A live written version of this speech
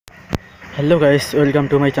Hello guys, welcome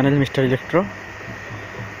to my channel mister electro.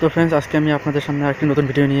 তো friends, আজকে আমি আপনাদের সামনে একটি নতুন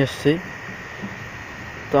ভিডিও নিয়ে এসেছি।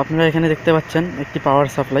 তো আপনারা এখানে দেখতে পাচ্ছেন একটি পাওয়ার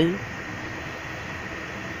সাপ্লাই।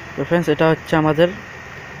 তো ফ্রেন্ডস, এটা হচ্ছে আমাদের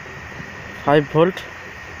 5 ভোল্ট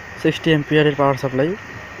 60 এম্পিয়ারের পাওয়ার সাপ্লাই।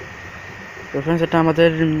 তো ফ্রেন্ডস, এটা আমাদের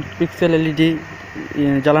পিক্সেল এলইডি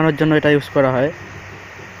জ্বালানোর জন্য এটা ইউজ করা হয়।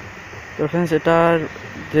 তো ফ্রেন্ডস, এটার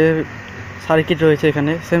যে সার্কিট রয়েছে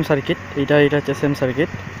এখানে সেম সার্কিট, এটা হচ্ছে সেম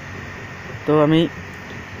সার্কিট। তো আমি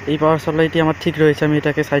এই পাওয়ার সাপ্লাইটি আমার ঠিক রয়েছে, আমি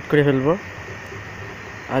এটাকে সাইড করে ফেলবো।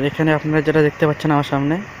 আর এখানে আপনারা যেটা দেখতে পাচ্ছেন আমার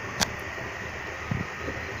সামনে,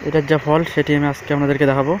 এটার যা ফল্ট সেটি আমি আজকে আপনাদেরকে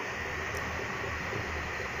দেখাবো।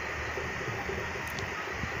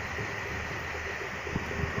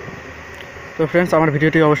 তো ফ্রেন্ডস, আমার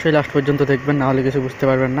ভিডিওটি অবশ্যই লাস্ট পর্যন্ত দেখবেন, না হলে কিছু বুঝতে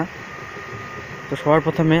পারবেন না। তো সবার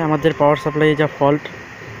প্রথমে আমাদের পাওয়ার সাপ্লাই যা ফল্ট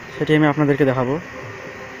সেটি আমি আপনাদেরকে দেখাবো।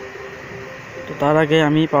 তো তার আগে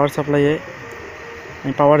আমি পাওয়ার সাপ্লাইয়ে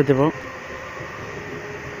পাওয়ার দেব।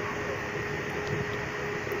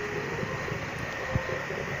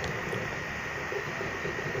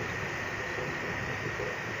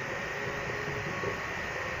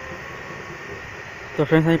 তো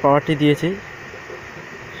ফ্রেন্ডস, আমি পাওয়ারটি দিয়েছি।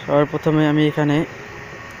 সবার প্রথমে আমি এখানে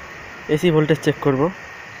এসি ভোল্টেজ চেক করব।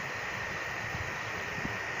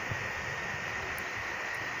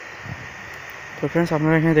 তো ফ্রেন্ডস,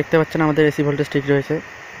 আপনারা এখানে দেখতে পাচ্ছেন আমাদের এসি ভোল্টেজ ঠিক রয়েছে।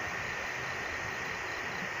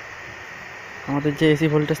 আমাদের যে এসি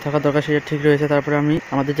ভোল্টেজ থাকা দরকার সেটা ঠিক রয়েছে। তারপরে আমি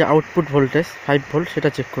আমাদের যে আউটপুট ভোল্টেজ 5 ভোল্ট সেটা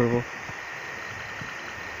চেক করব।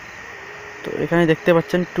 তো এখানে দেখতে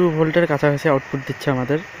পাচ্ছেন 2 ভোল্টের কাছাকাছি আউটপুট দিচ্ছে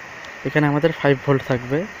আমাদের। এখানে আমাদের 5 ভোল্ট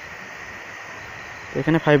থাকবে। তো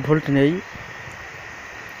এখানে 5 ভোল্ট নেই,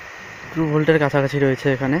 2 ভোল্টের কাছাকাছি রয়েছে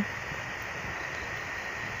এখানে।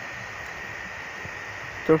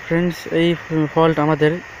 তো ফ্রেন্ডস, এই ফল্ট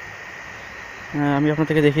আমাদের আমি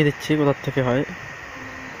আপনাদেরকে দেখিয়ে দিচ্ছি কোথার থেকে হয়।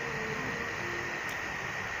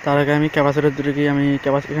 তার আগে আমি ক্যাপাসিটর দুটোকে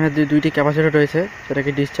এখানে দুইটি ক্যাপাসিটর রয়েছে,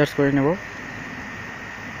 সেটাকে ডিসচার্জ করে নেব।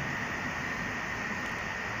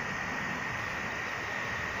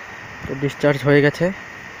 তো ডিসচার্জ হয়ে গেছে।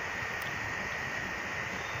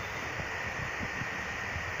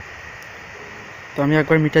 তো আমি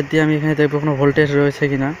একবার মিটার দিয়ে আমি এখানে দেখবো কোনো ভোল্টেজ রয়েছে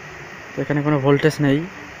কিনা। তো এখানে কোনো ভোল্টেজ নেই।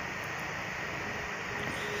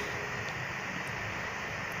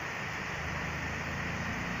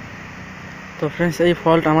 তো ফ্রেন্ডস, এই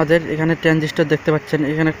ফল্ট আমাদের এখানে ট্রানজিস্টর দেখতে পাচ্ছেন,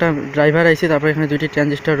 এখানে একটা ড্রাইভার আইসি, তারপর এখানে দুইটি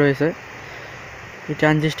ট্রানজিস্টর রয়েছে। এই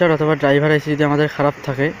ট্রানজিস্টর অথবা ড্রাইভার আইসি যদি আমাদের খারাপ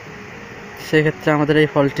থাকে সেক্ষেত্রে আমাদের এই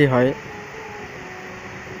ফল্টটি হয়।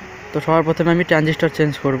 তো সবার প্রথমে আমি ট্রানজিস্টর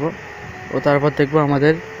চেঞ্জ করব ও তারপর দেখব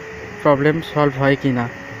আমাদের প্রবলেম সলভ হয় কি না।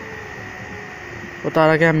 ও তার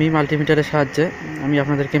আগে আমি মাল্টিমিটারের সাহায্যে আমি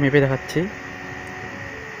আপনাদেরকে মেপে দেখাচ্ছি।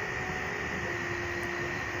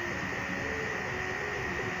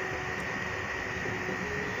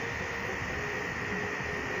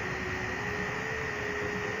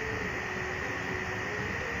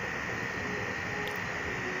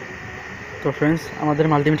 তো ফ্রেন্ডস, আমাদের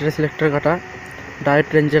মাল্টিমিটারের সিলেক্টর কাটা ডায়েট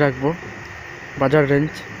রেঞ্জে রাখবো, বাজার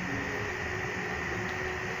রেঞ্জ।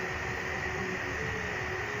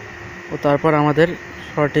 ও তারপর আমাদের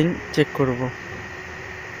শর্টিং চেক করব।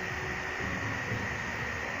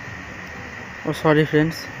 ও সরি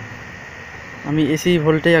ফ্রেন্ডস, আমি এসি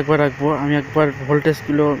ভোল্টেজ একবার রাখবো, আমি একবার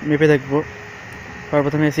ভোল্টেজগুলো মেপে দেখব। সবার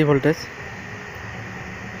প্রথমে এসি ভোল্টেজ,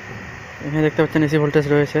 এখানে দেখতে পাচ্ছেন এসি ভোল্টেজ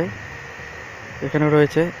রয়েছে, এখানেও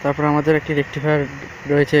রয়েছে। তারপর আমাদের একটি রেকটিফায়ার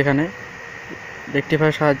রয়েছে এখানে।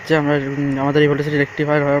 রেকটিফায়ার সাহায্যে আমরা আমাদের এই ভোল্টেজটি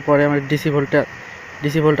রেকটিফায়ার হওয়ার পরে আমাদের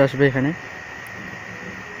ডিসি ভোল্ট আসবে এখানে।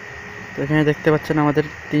 তো এখানে দেখতে পাচ্ছেন আমাদের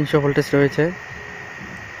 300 ভোল্টেজ রয়েছে।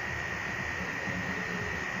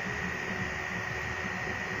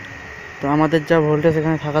 তো আমাদের যা ভোল্টেজ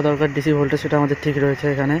এখানে থাকা দরকার ডিসি ভোল্টেজ সেটা আমাদের ঠিক রয়েছে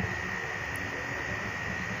এখানে।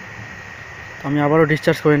 তো আমি আবারও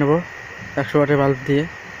ডিসচার্জ করে নেব 100 ওয়াটের বাল্ব দিয়ে।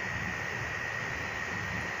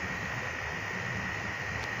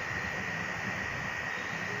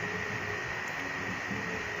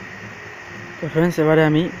 তো ফ্রেন্ডস, এবারে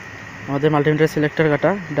আমি আমাদের মাল্টিমিটার সিলেক্টর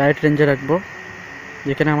কাটা ডায়েট রেঞ্জে রাখবো,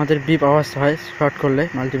 যেখানে আমাদের বিপ আওয়াজ হয় শর্ট করলে।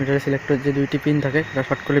 মাল্টিমিটারের সিলেক্টর যে দুইটি পিন থাকে সেটা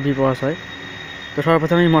শর্ট করলে বিপ আওয়াজ হয়। তো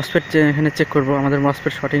সর্বপ্রথমে আমি মসফেট এখানে চেক করব আমাদের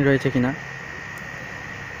মসফেট শর্টিং রয়েছে কিনা।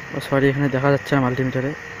 ও সরি, এখানে দেখা যাচ্ছে না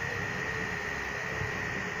মাল্টিমিটারে।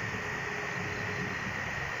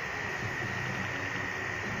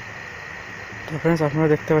 তো ফ্রেন্ডস, আপনারা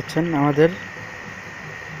দেখতে পাচ্ছেন আমাদের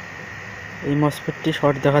এই মসফেটটি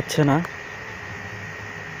শর্ট দেখাচ্ছে না,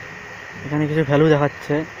 এখানে কিছু ভ্যালু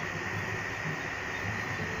দেখাচ্ছে।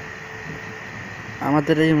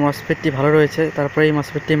 আমাদের এই মসফেটটি ভালো রয়েছে, তারপরে এই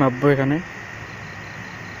মসফেটটি মাপবো এখানে।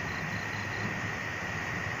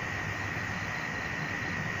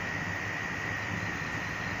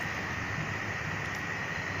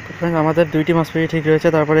 ফ্রেন্ডস আমাদের দুইটি মসফেট ঠিক রয়েছে।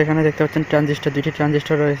 তারপরে এখানে দেখতে পাচ্ছেন ট্রানজিস্টর, দুইটি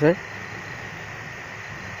ট্রানজিস্টর রয়েছে।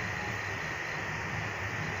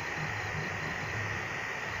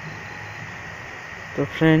 তো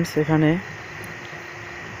ফ্রেন্ডস এখানে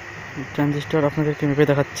ট্রানজিস্টর আপনাদেরকে মেপে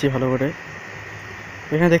দেখাচ্ছি ভালো করে।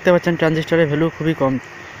 এখানে দেখতে পাচ্ছেন ট্রানজিস্টরের ভ্যালু খুবই কম।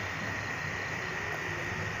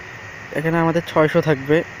 এখানে আমাদের 600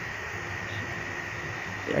 থাকবে,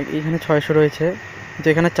 এখানে 600 রয়েছে, কিন্তু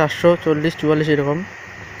এখানে 440, 44 এরকম।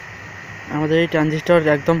 আমাদের এই ট্রানজিস্টর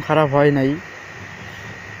একদম খারাপ হয় নাই।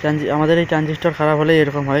 আমাদের এই ট্রানজিস্টর খারাপ হলেই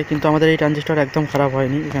এরকম হয়, কিন্তু আমাদের এই ট্রানজিস্টর একদম খারাপ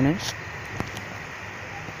হয়নি। এখানে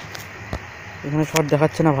শর্ট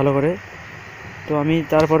দেখাচ্ছে না ভালো করে। তো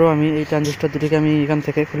তারপরেও আমি এই ট্রানজিস্টর দুটিকে আমি এখান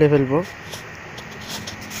থেকে খুলে ফেলবো,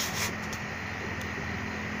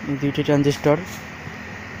 এই দুইটি ট্রানজিস্টর।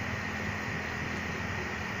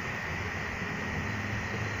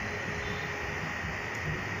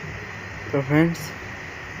 তো ফ্রেন্ডস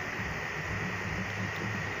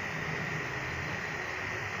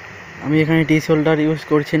আমি এখানে ডিসোল্ডার ইউজ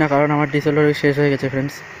করছি না, কারণ আমার ডিসোল্ডার শেষ হয়ে গেছে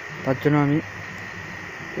ফ্রেন্ডস। তার জন্য আমি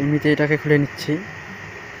এমনিতে এটাকে খুলে নিচ্ছি।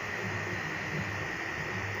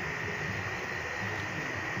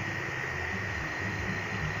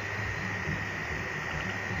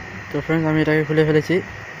 তো ফ্রেন্ডস আমি এটাকে খুলে ফেলেছি।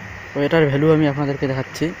 তো এটার ভ্যালু আমি আপনাদেরকে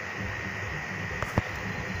দেখাচ্ছি।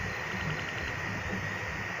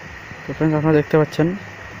 তো ফ্রেন্ডস আপনারা দেখতে পাচ্ছেন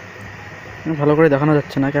ভালো করে দেখানো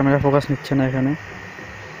যাচ্ছে না, ক্যামেরা ফোকাস নিচ্ছে না এখানে।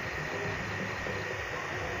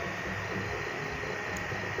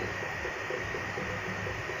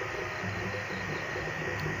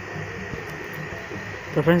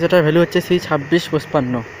 তো ফ্রেন্ডস এটার ভ্যালু হচ্ছে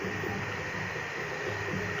C2655।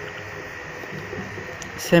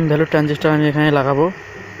 সেম ভ্যালু ট্রানজিস্টর আমি এখানে লাগাবো,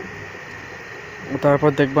 তারপর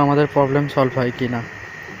দেখবো আমাদের প্রবলেম সলভ হয় কি না।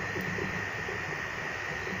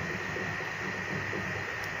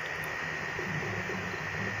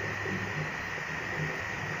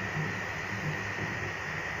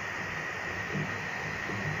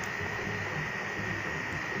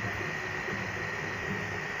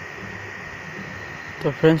 তো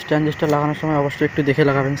ফ্রেন্ডস ট্রানজিস্টর লাগানোর সময় অবশ্যই একটু দেখে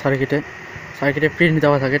লাগাবেন। সার্কিটে প্রিন্ট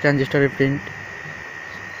দেওয়া থাকে, ট্রানজিস্টরের প্রিন্ট,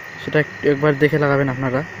 সেটা একবার দেখে লাগাবেন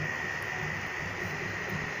আপনারা।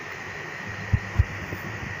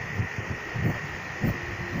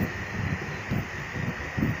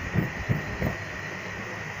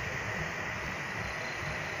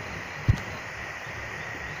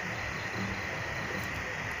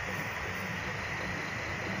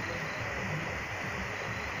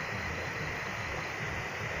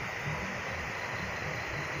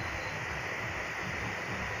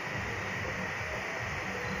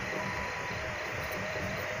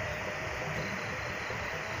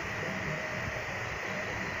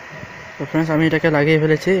 তো ফ্রেন্ডস আমি এটাকে লাগিয়ে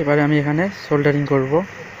ফেলেছি, এবারে আমি এখানে সোল্ডারিং করব।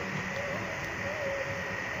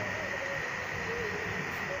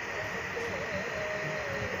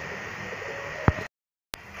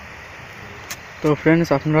 তো ফ্রেন্ডস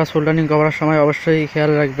আপনারা সোল্ডারিং করার সময় অবশ্যই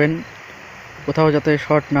খেয়াল রাখবেন কোথাও যাতে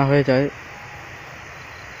শর্ট না হয়ে যায়।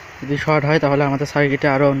 যদি শর্ট হয় তাহলে আমাদের সার্কিটে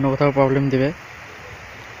আরও অন্য কোথাও প্রবলেম দেবে।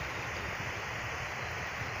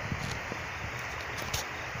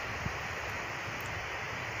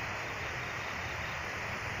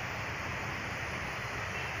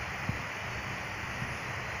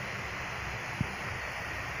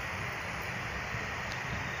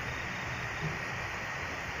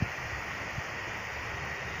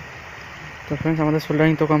 তো ফ্রেন্ডস আমাদের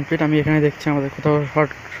সোল্ডারিং তো কমপ্লিট। আমি এখানে দেখছি আমাদের কোথাও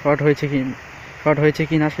শর্ট হয়েছে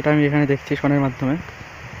কি না, সেটা আমি এখানে দেখছি সনের মাধ্যমে।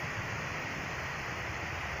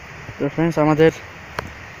 তো ফ্রেন্ডস আমাদের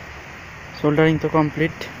সোল্ডারিং তো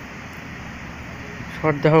কমপ্লিট,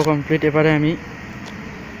 শর্ট দেখাও কমপ্লিট। এবারে আমি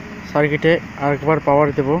সার্কিটে আরেকবার পাওয়ার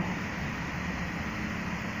দেব।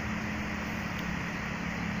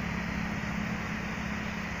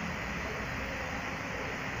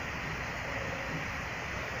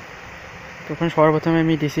 তো ফ্রেন্ডস সবার প্রথমে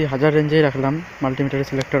আমি ডিসি 1000 রেঞ্জেই রাখলাম, মাল্টিমিটারের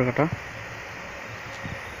সিলেক্টর কাটা।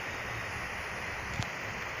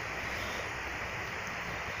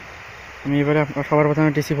 আমি এবারে সবার প্রথমে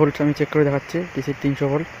ডিসি ভোল্ট আমি চেক করে দেখাচ্ছি। ডিসি 300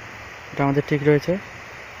 ভোল্ট, এটা আমাদের ঠিক রয়েছে।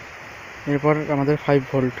 এরপর আমাদের 5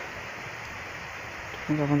 ভোল্ট,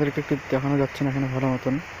 আপনাদেরকে একটু দেখানো যাচ্ছে না এখানে ভালো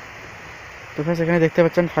মতন। তো ফ্রেন্ডস এখানে দেখতে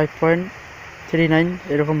পাচ্ছেন 5.39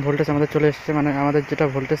 এরকম ভোল্টেজ আমাদের চলে এসেছে, মানে আমাদের যেটা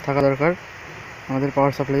ভোল্টেজ থাকা দরকার আমাদের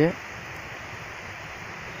পাওয়ার সাপ্লাইয়ে।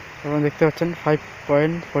 এবং দেখতে পাচ্ছেন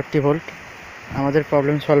 5.40 ভোল্ট, আমাদের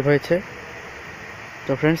প্রবলেম সলভ হয়েছে।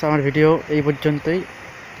 তো ফ্রেন্ডস আমার ভিডিও এই পর্যন্তই।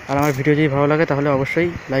 আর আমার ভিডিও যদি ভালো লাগে তাহলে অবশ্যই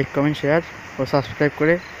লাইক, কমেন্ট, শেয়ার ও সাবস্ক্রাইব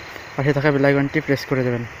করে পাশে থাকা বেল আইকনটি প্রেস করে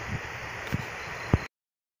দেবেন।